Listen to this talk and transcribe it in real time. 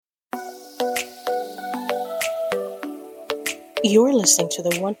You're listening to the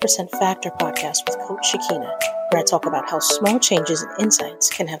 1% Factor podcast with Coach Shakina, where I talk about how small changes and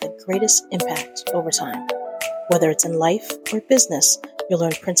insights can have the greatest impact over time. Whether it's in life or business, you'll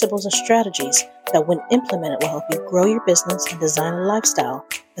learn principles and strategies that, when implemented, will help you grow your business and design a lifestyle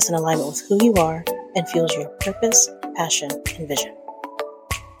that's in alignment with who you are and fuels your purpose, passion, and vision.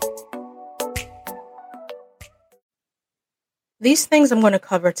 These things I'm going to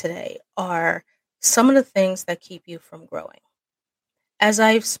cover today are some of the things that keep you from growing. As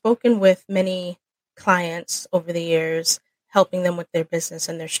I've spoken with many clients over the years, helping them with their business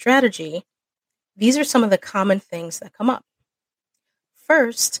and their strategy, these are some of the common things that come up.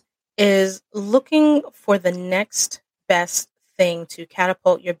 First is looking for the next best thing to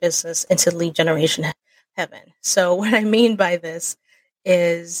catapult your business into lead generation heaven. So what I mean by this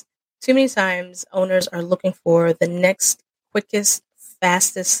is too many times owners are looking for the next quickest,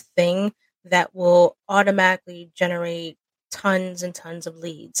 fastest thing that will automatically generate tons and tons of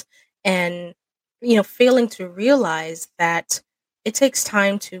leads. And, failing to realize that it takes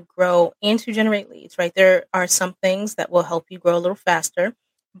time to grow and to generate leads, right? There are some things that will help you grow a little faster,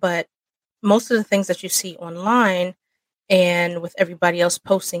 but most of the things that you see online and with everybody else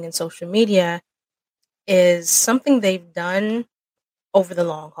posting in social media is something they've done over the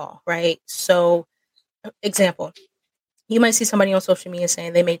long haul, right? So, example, you might see somebody on social media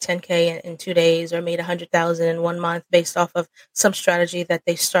saying they made 10K in 2 days or made 100,000 in 1 month based off of some strategy that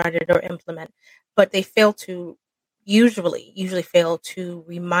they started or implement, but they fail to usually fail to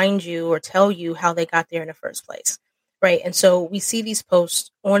remind you or tell you how they got there in the first place, right? And so we see these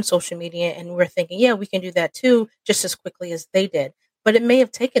posts on social media and we're thinking, yeah, we can do that too, just as quickly as they did. But it may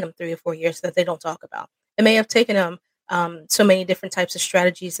have taken them 3 or 4 years that they don't talk about. It may have taken them so many different types of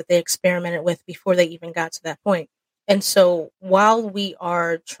strategies that they experimented with before they even got to that point. And so while we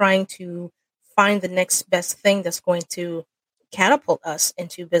are trying to find the next best thing that's going to catapult us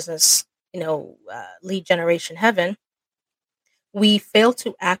into business, lead generation heaven, we fail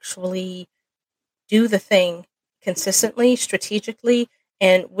to actually do the thing consistently, strategically,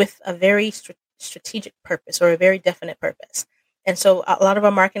 and with a very strategic purpose or a very definite purpose. And so a lot of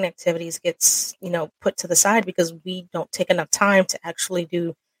our marketing activities gets, put to the side because we don't take enough time to actually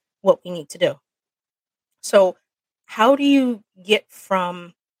do what we need to do. So how do you get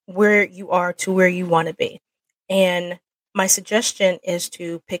from where you are to where you want to be? And my suggestion is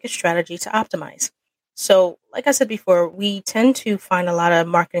to pick a strategy to optimize. So, like I said before, we tend to find a lot of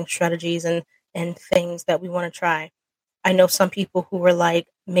marketing strategies and things that we want to try. I know some people who were like,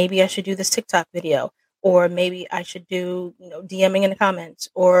 maybe I should do this TikTok video, or maybe I should do, DMing in the comments,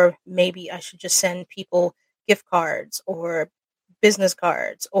 or maybe I should just send people gift cards or business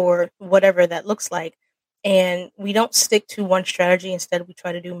cards or whatever that looks like. And we don't stick to one strategy. Instead, we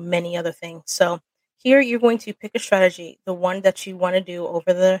try to do many other things. So here you're going to pick a strategy, the one that you want to do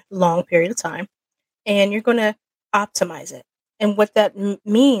over the long period of time, and you're going to optimize it. And what that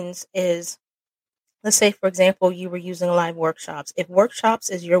means is, let's say, for example, you were using live workshops. If workshops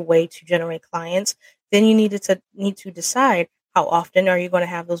is your way to generate clients, then you need to decide how often are you going to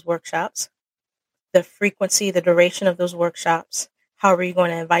have those workshops, the frequency, the duration of those workshops, how are you going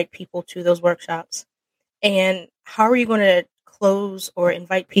to invite people to those workshops, and how are you going to close or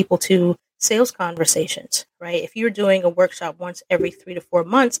invite people to sales conversations, right? If you're doing a workshop once every 3 to 4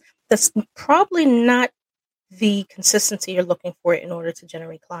 months, that's probably not the consistency you're looking for in order to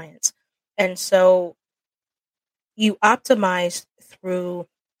generate clients. And so you optimize through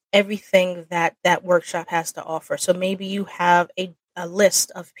everything that that workshop has to offer. So maybe you have a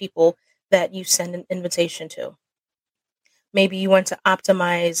list of people that you send an invitation to. Maybe you want to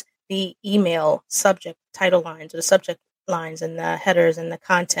optimize the email subject title lines or the subject lines and the headers and the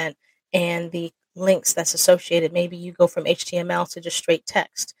content and the links that's associated. Maybe you go from HTML to just straight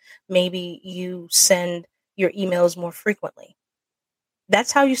text. Maybe you send your emails more frequently.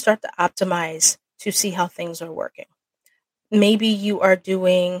 That's how you start to optimize to see how things are working. Maybe you are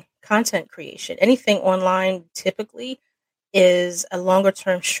doing content creation. Anything online typically is a longer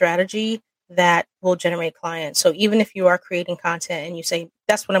term strategy that will generate clients. So even if you are creating content and you say,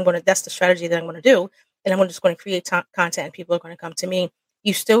 that's the strategy that I'm going to do, and I'm just going to create content and people are going to come to me,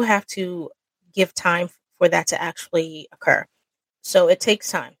 you still have to give time for that to actually occur. So it takes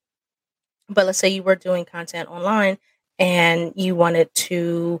time. But let's say you were doing content online and you wanted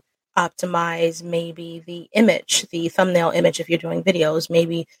to optimize maybe the image, the thumbnail image, if you're doing videos.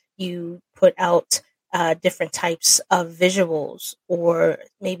 Maybe you put out different types of visuals, or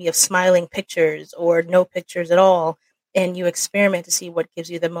maybe of smiling pictures or no pictures at all, and you experiment to see what gives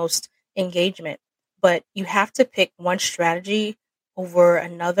you the most engagement. But you have to pick one strategy over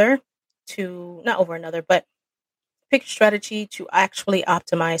another, not over another, but pick a strategy to actually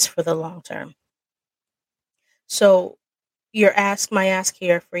optimize for the long term. So my ask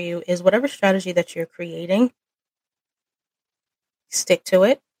here for you is whatever strategy that you're creating, stick to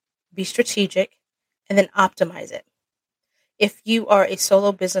it, be strategic, and then optimize it. If you are a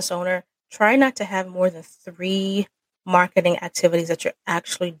solo business owner, try not to have more than 3 marketing activities that you're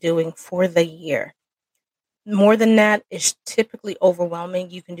actually doing for the year. More than that is typically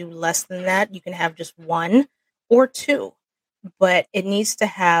overwhelming. You can do less than that. You can have just 1 or 2, but it needs to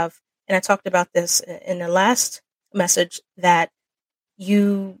have, and I talked about this in the last message, that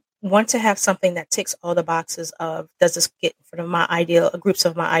you want to have something that ticks all the boxes of, does this get in front of my groups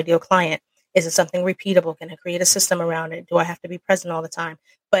of my ideal client? Is it something repeatable? Can I create a system around it? Do I have to be present all the time?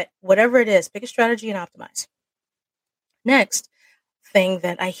 But whatever it is, pick a strategy and optimize. Next thing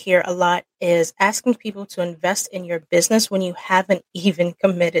that I hear a lot is asking people to invest in your business when you haven't even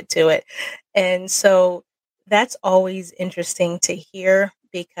committed to it. And so that's always interesting to hear,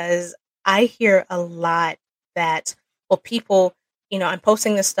 because I hear a lot that, well, people, I'm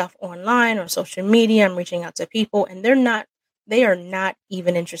posting this stuff online or social media, I'm reaching out to people, and they are not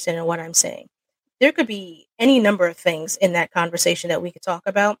even interested in what I'm saying. There could be any number of things in that conversation that we could talk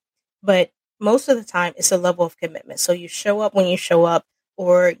about, but most of the time it's a level of commitment. So you show up when you show up,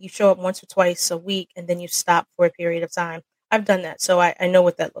 or you show up once or twice a week and then you stop for a period of time. I've done that, so I know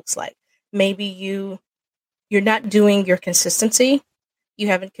what that looks like. Maybe you're not doing your consistency. You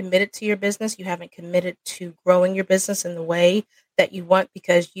haven't committed to your business. You haven't committed to growing your business in the way that you want,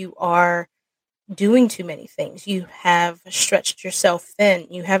 because you are doing too many things. You have stretched yourself thin.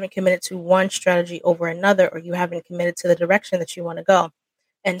 You haven't committed to one strategy over another, or you haven't committed to the direction that you want to go.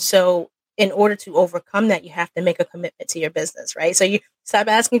 And so in order to overcome that, you have to make a commitment to your business, right? So you stop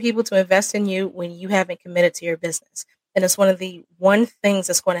asking people to invest in you when you haven't committed to your business. And it's one of the things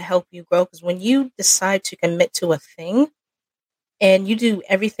that's going to help you grow, because when you decide to commit to a thing and you do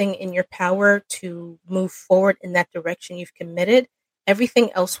everything in your power to move forward in that direction you've committed,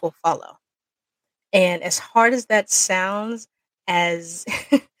 everything else will follow. And as hard as that sounds, as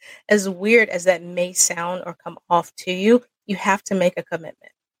as weird as that may sound or come off to you, you have to make a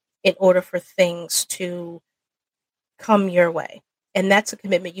commitment in order for things to come your way. And that's a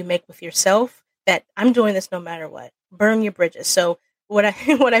commitment you make with yourself, that I'm doing this no matter what. Burn your bridges. So what I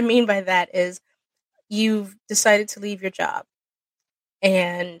what I mean by that is, you've decided to leave your job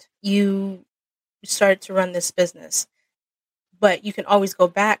and you started to run this business, but you can always go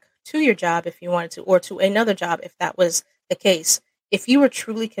back to your job if you wanted to, or to another job if that was the case. If you were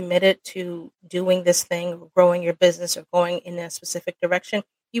truly committed to doing this thing, growing your business, or going in a specific direction,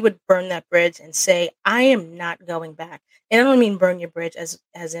 you would burn that bridge and say, I am not going back. And I don't mean burn your bridge as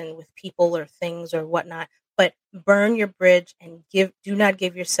in with people or things or whatnot, but burn your bridge and do not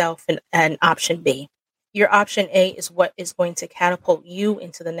give yourself an option B. Your option A is what is going to catapult you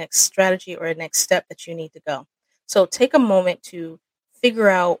into the next strategy or next step that you need to go. So take a moment to figure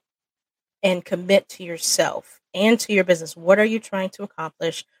out and commit to yourself and to your business. What are you trying to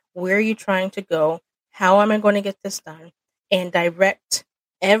accomplish? Where are you trying to go? How am I going to get this done? And direct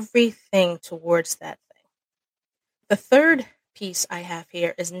everything towards that thing. The third piece I have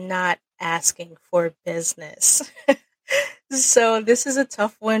here is not asking for business. So this is a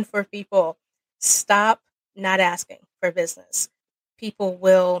tough one for people. Stop not asking for business. People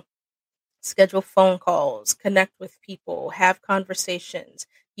will schedule phone calls, connect with people, have conversations.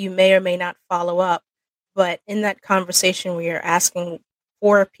 You may or may not follow up, but in that conversation where you're asking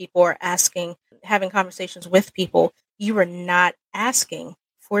for people or having conversations with people, you are not asking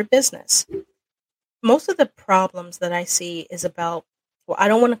for business. Most of the problems that I see is about, well, I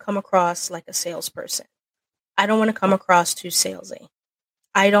don't want to come across like a salesperson. I don't want to come across too salesy.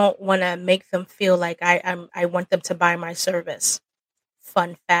 I don't want to make them feel like I want them to buy my service.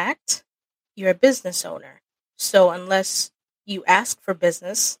 Fun fact, you're a business owner. So unless you ask for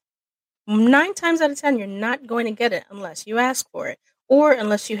business, 9 times out of 10, you're not going to get it unless you ask for it, or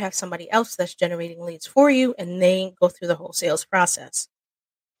unless you have somebody else that's generating leads for you and they go through the whole sales process.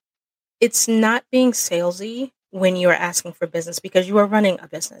 It's not being salesy when you are asking for business, because you are running a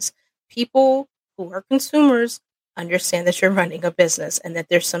business. People who are consumers understand that you're running a business and that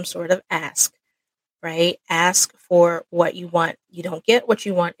there's some sort of ask, right? Ask for what you want. You don't get what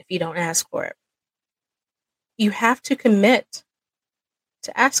you want if you don't ask for it. You have to commit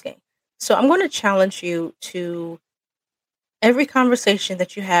to asking. So I'm going to challenge you to, every conversation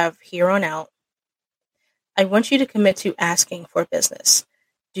that you have here on out, I want you to commit to asking for business.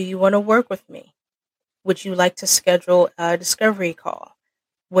 Do you want to work with me? Would you like to schedule a discovery call?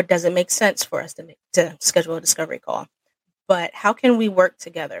 What does it make sense for us to schedule a discovery call? but how can we work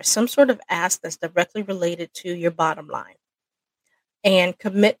together? Some sort of ask that's directly related to your bottom line, and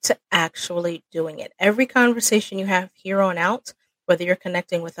commit to actually doing it. Every conversation you have here on out, whether you're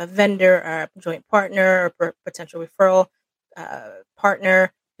connecting with a vendor or a joint partner or potential referral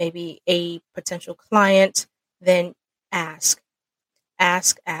partner, maybe a potential client, then ask,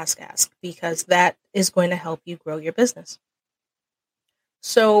 ask, because that is going to help you grow your business.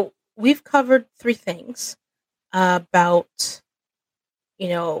 So we've covered three things about,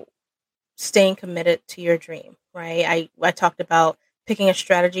 staying committed to your dream, right? I talked about picking a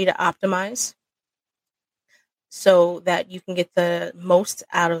strategy to optimize so that you can get the most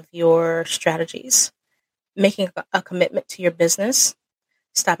out of your strategies, making a commitment to your business.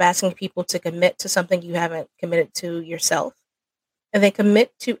 Stop asking people to commit to something you haven't committed to yourself. And then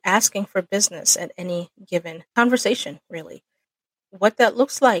commit to asking for business at any given conversation, really. What that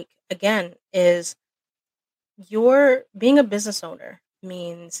looks like, again, is your being a business owner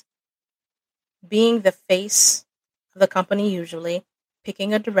means being the face of the company, usually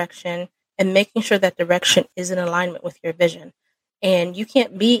picking a direction and making sure that direction is in alignment with your vision. And you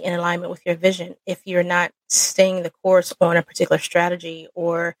can't be in alignment with your vision if you're not staying the course on a particular strategy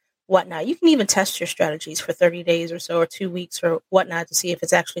or whatnot. You can even test your strategies for 30 days or so, or 2 weeks or whatnot, to see if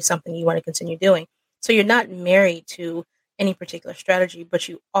it's actually something you want to continue doing. So you're not married to any particular strategy, but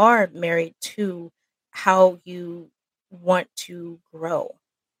you are married to how you want to grow,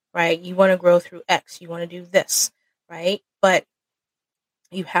 right? You want to grow through X, you want to do this, right? But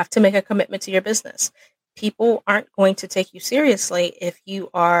you have to make a commitment to your business. People aren't going to take you seriously if you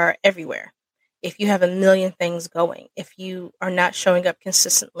are everywhere, if you have a million things going, if you are not showing up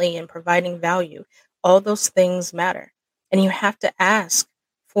consistently and providing value. All those things matter. And you have to ask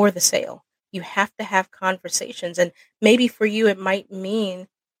for the sale. You have to have conversations. And maybe for you, it might mean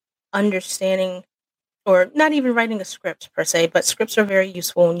understanding, or not even writing a script per se, but scripts are very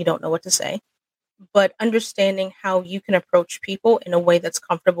useful when you don't know what to say. But understanding how you can approach people in a way that's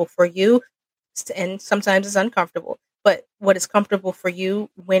comfortable for you, and sometimes it's uncomfortable, but what is comfortable for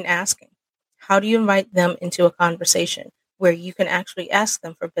you when asking. How do you invite them into a conversation where you can actually ask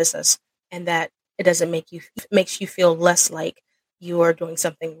them for business, and that it doesn't makes you feel less like you are doing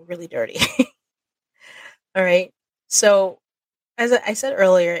something really dirty? All right. So as I said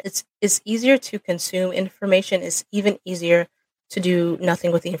earlier, it's easier to consume information. It's even easier to do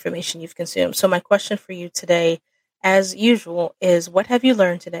nothing with the information you've consumed. So my question for you today, as usual, is what have you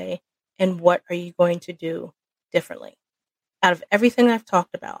learned today, and what are you going to do differently? Out of everything I've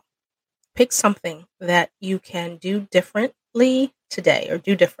talked about, pick something that you can do differently today, or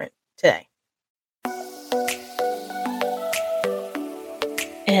do different today.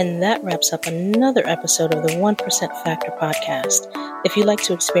 And that wraps up another episode of the 1% Factor podcast. If you'd like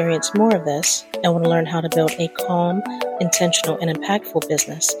to experience more of this and want to learn how to build a calm, intentional, and impactful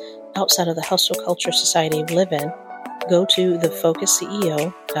business outside of the hustle culture society you live in, go to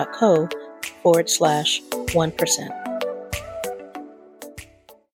thefocusceo.co/1%.